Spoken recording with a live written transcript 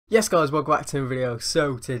Yes guys, welcome back to another video.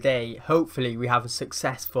 So today, hopefully we have a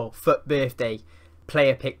successful FUT Birthday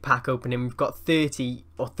player pick pack opening. We've got 31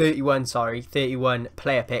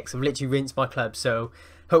 player picks. I've literally rinsed my club, so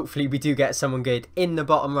hopefully we do get someone good. In the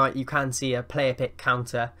bottom right you can see a player pick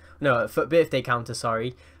counter, no, a FUT Birthday counter,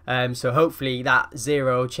 sorry. So hopefully that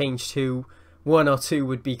 0 change to 1 or 2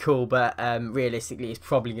 would be cool, but realistically it's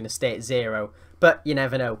probably going to stay at 0. But you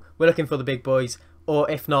never know. We're looking for the big boys,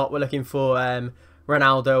 or if not, we're looking for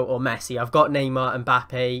Ronaldo or Messi. I've got Neymar and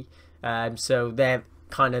Mbappe, so they're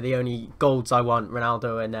kind of the only golds I want,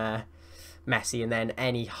 Ronaldo and Messi, and then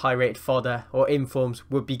any high rated fodder or informs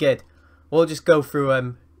would be good. We'll just go through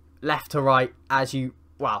them left to right as you.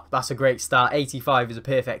 Wow, that's a great start. 85 is a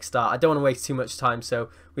perfect start. I don't want to waste too much time, so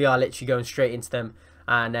we are literally going straight into them,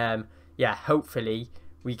 and yeah, hopefully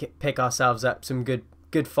we can pick ourselves up some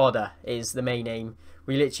good fodder is the main aim.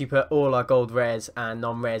 We literally put all our gold rares and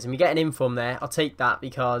non-rares, and we get an inform there. I'll take that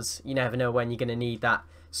because you never know when you're going to need that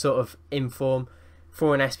sort of inform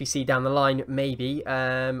for an SBC down the line, maybe.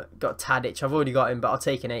 Got Tadic, I've already got him, but I'll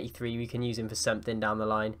take an 83. We can use him for something down the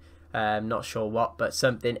line. Not sure what, but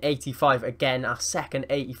something. 85 again, our second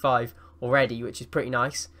 85 already, which is pretty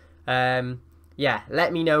nice. Yeah,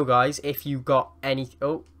 let me know, guys, if you got any.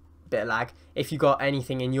 Oh, bit of lag. If you got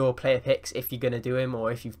anything in your player picks, if you're going to do him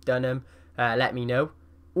or if you've done them. Let me know.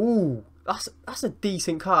 Ooh, that's a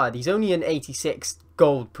decent card. He's only an 86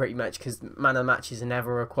 gold pretty much because man of the matches are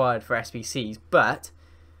never required for SBCs, but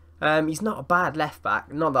he's not a bad left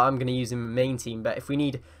back. Not that I'm going to use him in the main team, but if we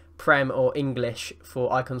need Prem or English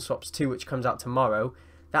for Icon Swaps 2, which comes out tomorrow,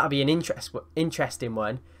 that'll be an interesting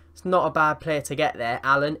one. It's not a bad player to get there.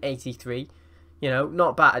 Alan, 83. You know,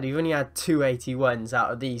 not bad. We've only had 2 81s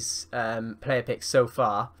out of these player picks so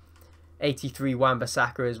far. 83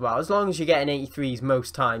 Wan-Bissaka as well. As long as you're getting 83s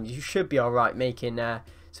most times, you should be alright making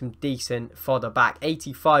some decent fodder back.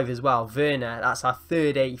 85 as well. Werner, that's our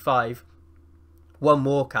third 85. 1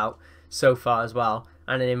 walkout so far as well.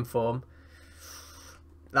 And an inform.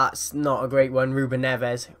 That's not a great one. Ruben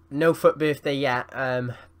Neves. No FUT Birthday yet,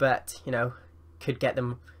 but, you know, could get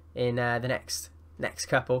them in the next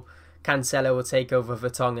couple. Cancelo will take over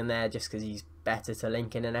Vertonghen there just because he's better to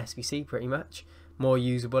link in an SBC pretty much. More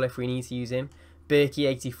usable if we need to use him. Berkey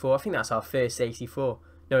 84. I think that's our first 84.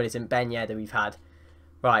 No, it isn't. Ben Yedder we've had.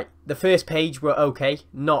 Right. The first page were okay.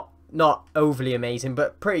 Not overly amazing,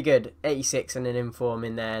 but pretty good. 86 and an inform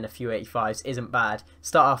in there and a few 85s isn't bad.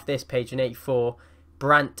 Start off this page an 84.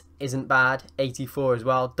 Brandt isn't bad. 84 as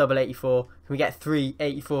well. Double 84. Can we get 3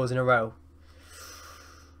 84s in a row?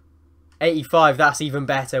 85. That's even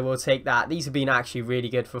better. We'll take that. These have been actually really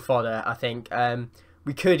good for fodder, I think.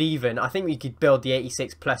 We could even, I think we could build the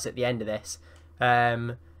 86 plus at the end of this.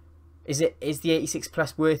 Is the 86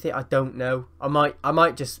 plus worth it? I don't know. I might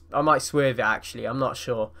swerve it actually. I'm not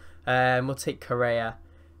sure. We'll take Correa.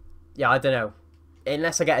 Yeah, I don't know.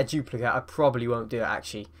 Unless I get a duplicate, I probably won't do it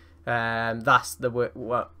actually. That's the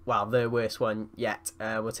worst one yet.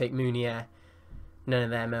 We'll take Munier. None of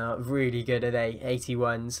them are really good, are they?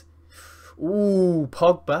 81s. Ooh,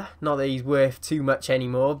 Pogba. Not that he's worth too much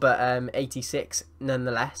anymore, but 86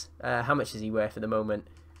 nonetheless. How much is he worth at the moment?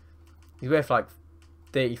 He's worth like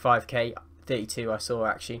 35k, 32 I saw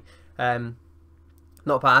actually.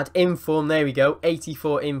 Not bad. Inform, there we go.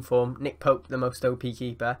 84 inform. Nick Pope, the most OP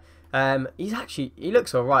keeper. He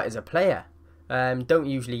looks alright as a player. Don't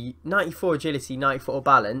usually 94 agility, 94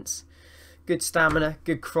 balance. Good stamina,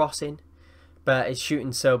 good crossing. But his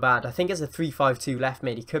shooting so bad. I think as a 3-5-2 left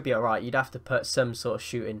mid, he could be alright. You'd have to put some sort of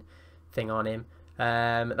shooting thing on him.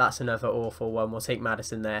 That's another awful one. We'll take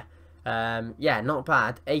Madison there. Yeah, not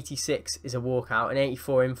bad. 86 is a walkout, and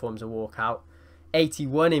 84 inform's a walkout.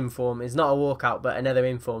 81 inform is not a walkout, but another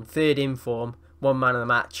inform. Third inform, 1 man of the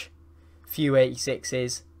match. Few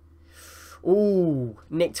 86s. Ooh,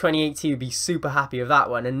 Nick 2018 would be super happy with that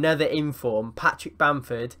one. Another inform, Patrick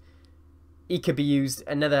Bamford. He could be used,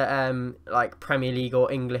 another like Premier League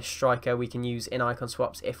or English striker we can use in icon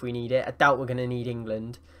swaps if we need it. I doubt we're going to need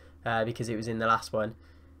England because it was in the last one.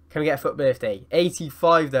 Can we get a FUT Birthday?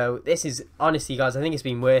 85 though. This is, honestly guys, I think it's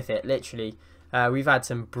been worth it, literally. We've had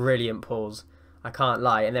some brilliant pulls, I can't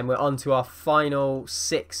lie. And then we're on to our final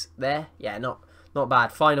 6 there. Yeah, not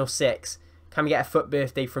bad. Final 6. Can we get a FUT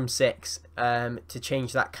Birthday from 6 to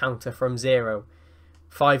change that counter from 0?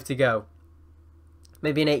 5 to go.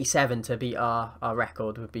 Maybe an 87 to beat our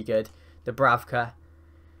record would be good. The Bravka,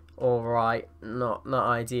 alright, not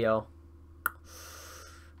ideal.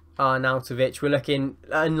 Arnautovic, we're looking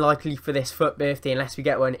unlikely for this FUT Birthday unless we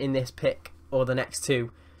get one in this pick or the next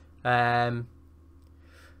 2.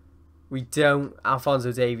 We don't.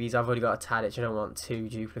 Alphonso Davies, I've already got a Tadic. I don't want 2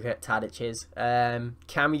 duplicate Tadics.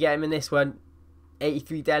 Can we get him in this one?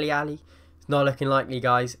 83 Dele Alli. It's not looking likely,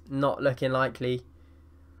 guys. Not looking likely.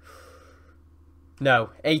 No.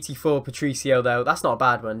 84 Patricio, though. That's not a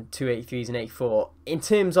bad one. 2 83s and 84. In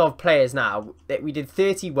terms of players now, we did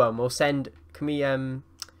 31. We'll send... Can we... Oh,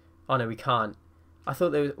 no, we can't. I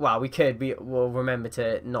thought there was... Well, we could. We'll remember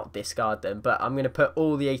to not discard them. But I'm going to put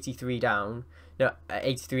all the 83 down. No,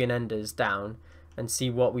 83 and unders down. And see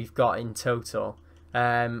what we've got in total.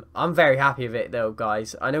 I'm very happy with it, though,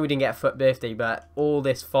 guys. I know we didn't get a FUT birthday, but all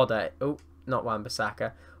this fodder... Oh, not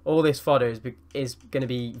Wan-Bissaka. All this fodder is going to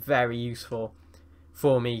be very useful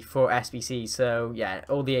for me for SBC. So, yeah,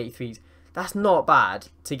 all the 83s. That's not bad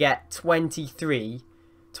to get 23...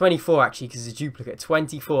 24 actually, because it's a duplicate.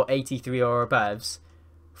 24 83 or aboves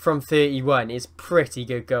from 31 is pretty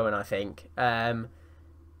good going, I think. I'm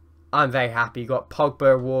very happy. You got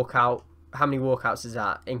Pogba walkout. How many walkouts is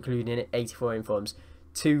that, including 84 informs?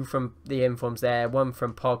 2 from the informs there, 1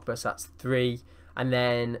 from Pogba, so that's 3. And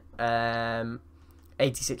then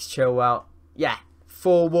 86 Chilwell. Yeah,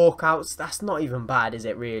 4 walkouts. That's not even bad, is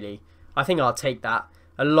it, really? I think I'll take that.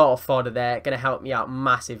 A lot of fodder there. Going to help me out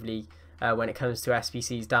massively when it comes to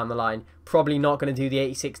SBCs down the line. Probably not going to do the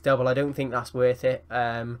 86 double. I don't think that's worth it,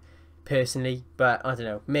 personally. But I don't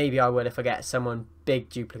know. Maybe I will if I get someone big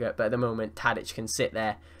duplicate. But at the moment, Tadic can sit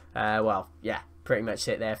there. Well, yeah, pretty much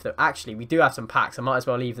sit there. Actually, we do have some packs. I might as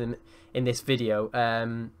well leave them in this video.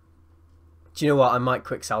 Do you know what? I might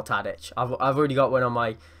quick sell Tadic. I've already got one on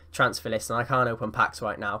my transfer list, and I can't open packs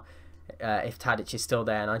right now if Tadic is still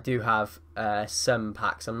there. And I do have some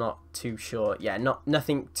packs. I'm not too sure. Yeah,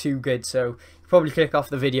 nothing too good. So probably click off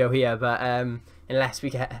the video here. But unless we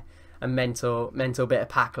get a mental bit of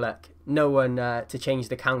pack luck, no one to change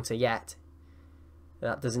the counter yet.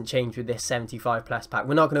 That doesn't change with this 75 plus pack.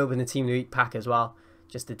 We're not going to open the Team of the Week pack as well.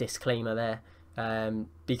 Just a disclaimer there.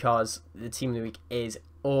 Because the Team of the Week is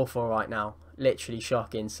awful right now. Literally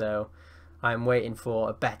shocking. So I'm waiting for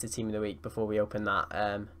a better Team of the Week before we open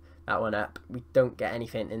that one up. We don't get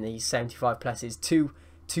anything in these 75 pluses. Two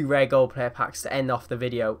rare gold player packs to end off the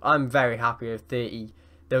video. I'm very happy with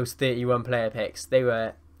those 31 player picks. They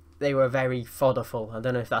were very fodderful. I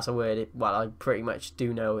don't know if that's a word. Well, I pretty much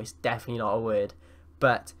do know it's definitely not a word.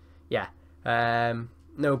 But yeah,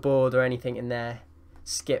 no board or anything in there.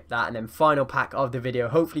 Skip that. And then final pack of the video.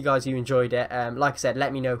 Hopefully guys you enjoyed it. Like I said,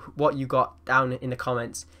 let me know what you got down in the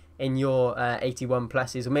comments in your 81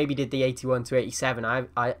 pluses, or maybe did the 81 to 87.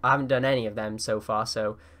 I haven't done any of them so far,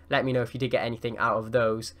 so let me know if you did get anything out of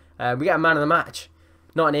those. We get a man of the match,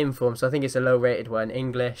 not an inform, so I think it's a low rated one.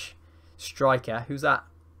 English striker, who's that?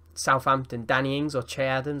 Southampton, Danny Ings or Che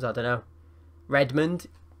Adams, I don't know. Redmond,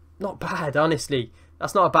 not bad, honestly.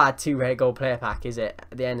 That's not a bad 2 rated gold player pack, is it?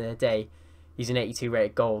 At the end of the day, he's an 82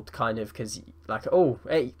 rated gold, kind of, because like, oh,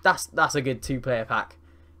 hey, that's a good 2 player pack.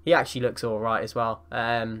 He actually looks all right as well.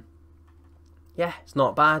 Yeah, it's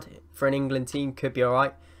not bad for an England team. Could be all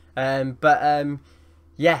right.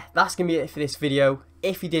 Yeah, that's gonna be it for this video.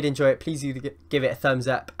 If you did enjoy it, please give it a thumbs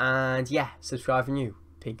up, and yeah, subscribe for new.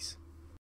 Peace.